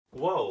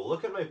Whoa,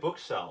 look at my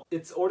bookshelf.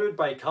 It's ordered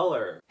by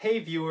color. Hey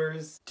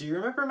viewers, do you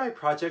remember my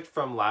project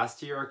from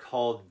last year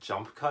called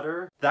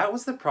Jumpcutter? That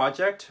was the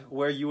project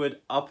where you would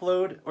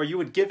upload, or you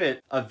would give it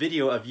a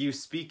video of you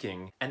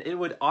speaking, and it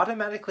would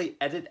automatically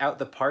edit out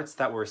the parts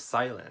that were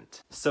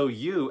silent. So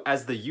you,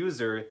 as the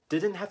user,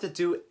 didn't have to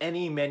do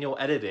any manual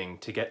editing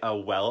to get a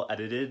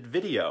well-edited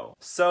video.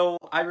 So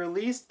I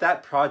released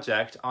that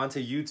project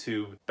onto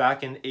YouTube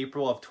back in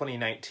April of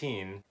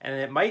 2019, and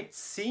it might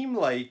seem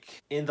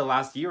like in the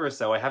last year or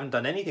so I haven't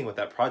done anything with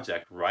that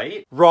project,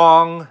 right?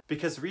 Wrong!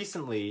 Because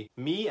recently,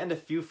 me and a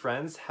few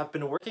friends have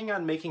been working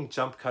on making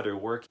Jumpcutter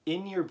work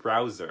in your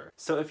browser.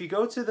 So if you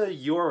go to the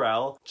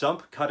URL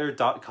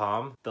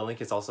jumpcutter.com, the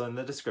link is also in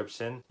the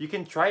description, you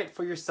can try it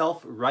for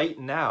yourself right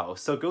now.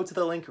 So go to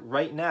the link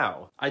right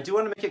now. I do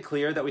want to make it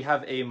clear that we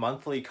have a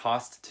monthly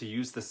cost to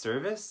use the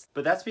service,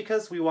 but that's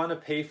because we want to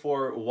pay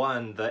for,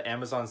 one, the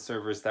Amazon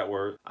servers that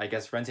we're, I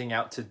guess, renting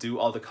out to do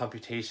all the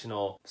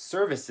computational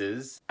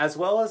services, as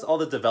well as all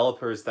the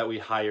developers that we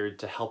hired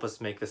to help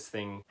us make this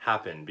thing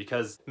happen,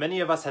 because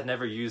many of us had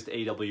never used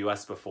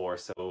AWS before,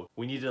 so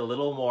we needed a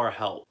little more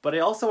help. But I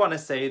also want to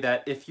say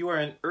that if you are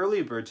an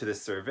early bird to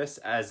this service,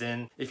 as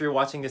in if you're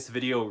watching this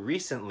video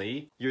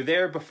recently, you're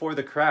there before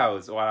the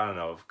crowds. Well, I don't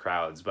know if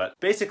crowds, but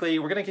basically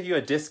we're going to give you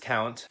a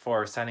discount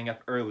for signing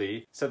up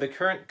early. So the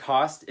current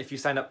cost, if you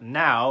sign up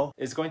now,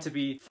 is going to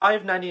be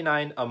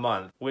 $5.99 a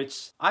month,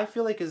 which I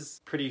feel like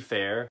is pretty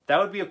fair. That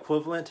would be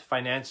equivalent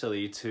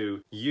financially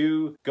to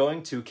you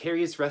going to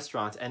Carrie's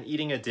restaurant and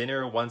eating a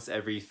dinner once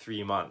every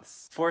 3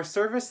 months. For a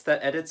service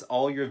that edits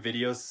all your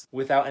videos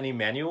without any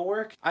manual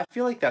work, I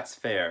feel like that's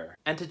fair.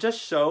 And to just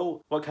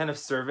show what kind of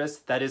service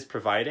that is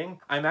providing,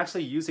 I'm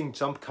actually using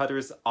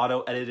Jumpcutter's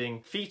auto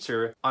editing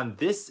feature on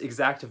this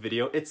exact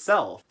video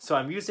itself. So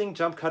I'm using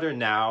Jumpcutter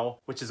now,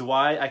 which is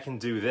why I can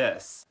do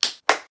this.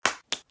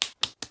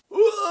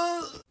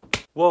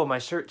 Whoa, my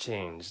shirt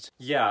changed.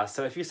 Yeah,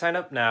 so if you sign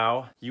up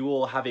now, you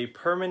will have a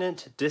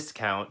permanent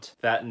discount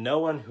that no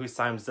one who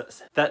signs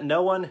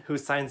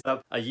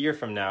up a year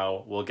from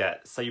now will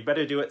get. So you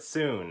better do it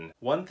soon.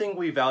 One thing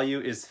we value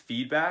is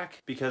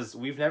feedback, because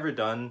we've never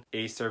done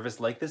a service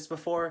like this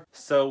before.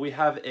 So we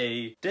have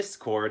a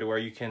Discord where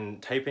you can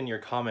type in your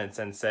comments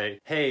and say,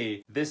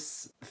 hey,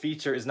 this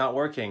feature is not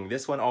working.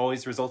 This one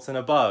always results in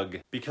a bug,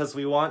 because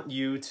we want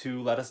you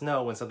to let us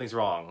know when something's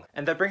wrong.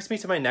 And that brings me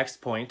to my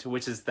next point,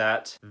 which is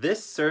that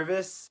this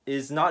service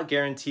is not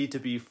guaranteed to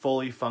be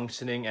fully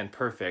functioning and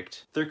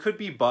perfect. There could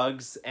be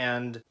bugs,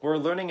 and we're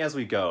learning as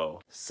we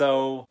go.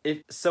 So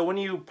when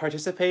you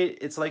participate,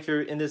 it's like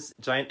you're in this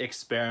giant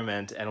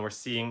experiment and we're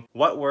seeing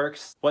what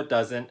works, what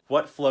doesn't,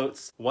 what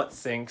floats, what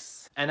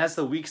syncs. And as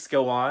the weeks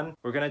go on,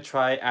 we're gonna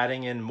try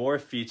adding in more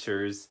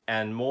features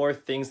and more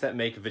things that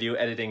make video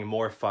editing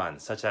more fun,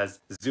 such as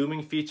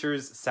zooming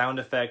features, sound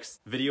effects,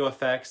 video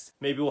effects.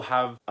 Maybe we'll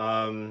have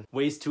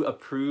ways to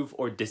approve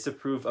or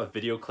disapprove of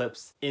video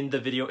clips in the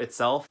video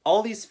itself.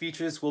 All these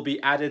features will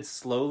be added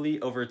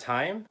slowly over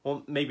time.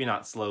 Well, maybe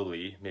not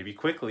slowly, maybe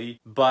quickly,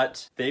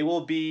 but they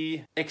will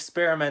be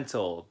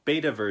experimental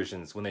beta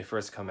versions when they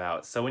first come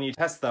out. So when you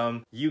test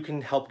them, you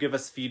can help give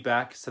us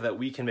feedback so that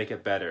we can make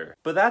it better.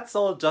 But that's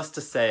all just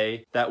to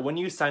say that when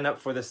you sign up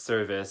for this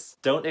service,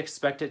 don't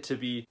expect it to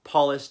be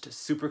polished,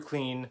 super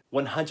clean,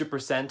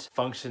 100%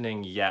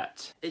 functioning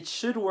yet. It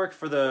should work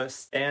for the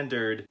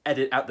standard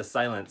edit out the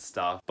silent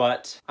stuff,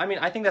 but I mean,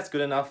 I think that's good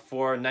enough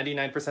for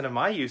 99% of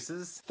my uses.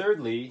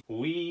 Thirdly,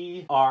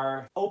 we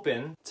are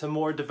open to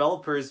more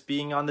developers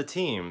being on the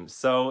team.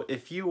 So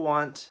if you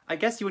want, I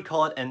guess you would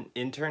call it an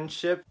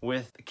internship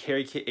with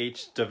Carrie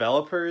KH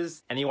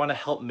developers, and you want to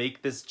help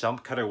make this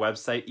Jumpcutter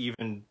website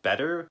even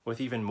better with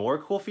even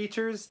more cool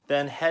features,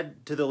 then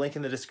head to the link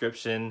in the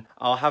description.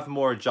 I'll have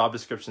more job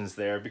descriptions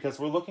there, because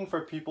we're looking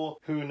for people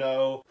who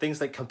know things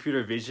like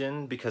computer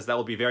vision, because that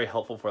will be very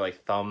helpful for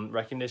like thumb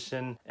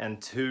recognition,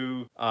 and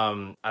two,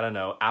 I don't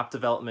know, app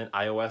development,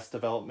 iOS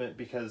development,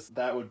 because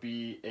that would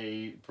be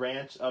a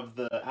branch of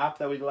the app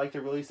that we'd like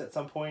to release at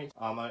some point.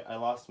 I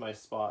lost my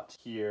spot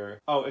here.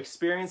 Oh,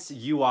 experienced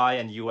UI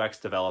and UX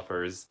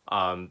developers,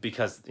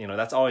 because, you know,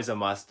 that's always a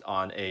must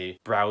on a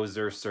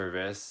browser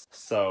service.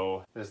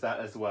 So there's that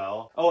as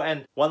well. Oh,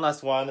 and one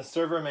last one,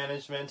 server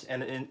management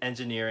and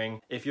engineering.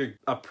 If you're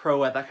a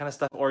pro at that kind of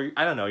stuff, or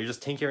I don't know, you're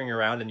just tinkering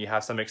around and you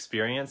have some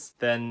experience,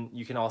 then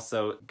you can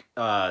also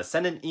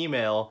send an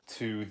email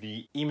to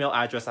the email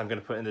address I'm going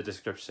to put in the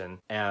description,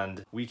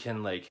 and we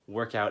can like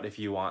work out if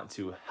you want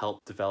to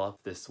help develop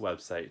this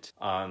website.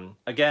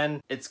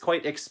 Again, it's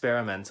quite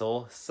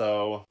experimental,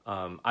 so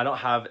I don't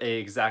have an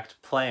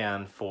exact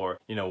plan for,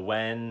 you know,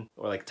 when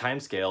or like time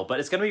scale, but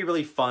it's gonna be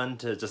really fun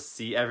to just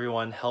see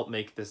everyone help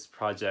make this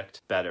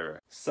project better.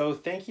 So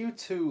thank you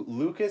to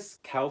Lucas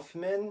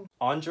Kaufman,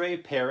 Andre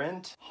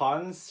Parent,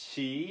 Hans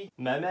Shi,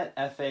 Mehmet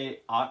F.A.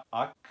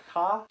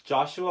 Akka,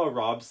 Joshua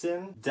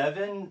Robson,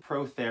 Devin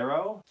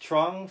Prothero,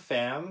 Trung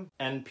Pham,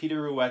 and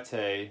Peter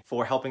Ruete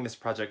for helping this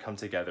project come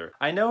together.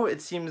 I know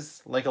it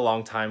seems like a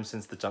long time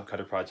since the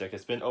Jumpcutter project.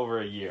 It's been over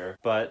a year,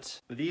 but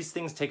these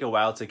things take a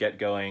while to get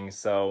going,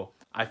 so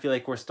I feel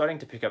like we're starting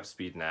to pick up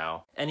speed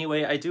now.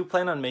 Anyway, I do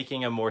plan on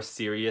making a more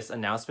serious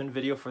announcement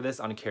video for this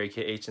on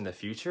KH in the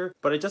future,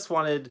 but I just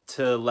wanted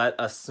to let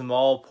a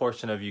small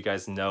portion of you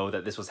guys know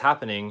that this was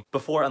happening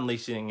before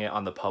unleashing it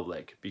on the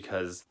public,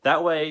 because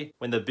that way,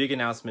 when the big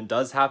announcement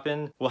does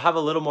happen, we'll have a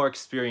little more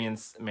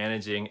experience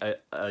managing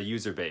a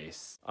user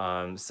base.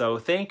 So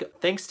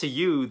thanks to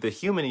you, the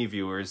Humany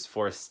viewers,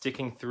 for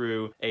sticking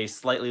through a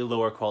slightly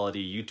lower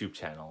quality YouTube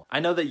channel. I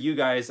know that you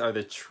guys are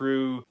the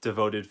true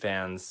devoted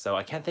fans, so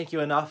I can't thank you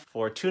enough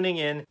for tuning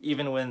in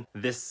even when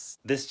this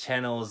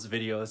channel's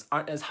videos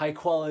aren't as high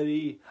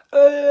quality.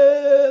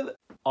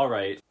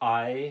 Alright,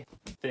 I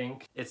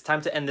think it's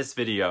time to end this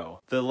video.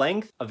 The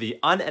length of the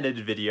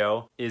unedited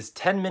video is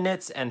 10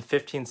 minutes and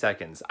 15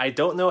 seconds. I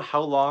don't know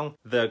how long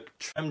the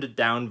trimmed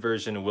down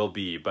version will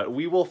be, but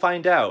we will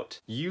find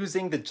out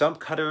using the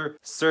Jumpcutter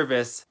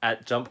service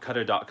at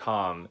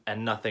jumpcutter.com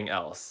and nothing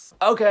else.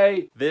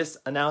 Okay, this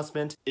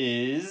announcement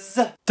is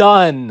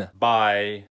done. Bye.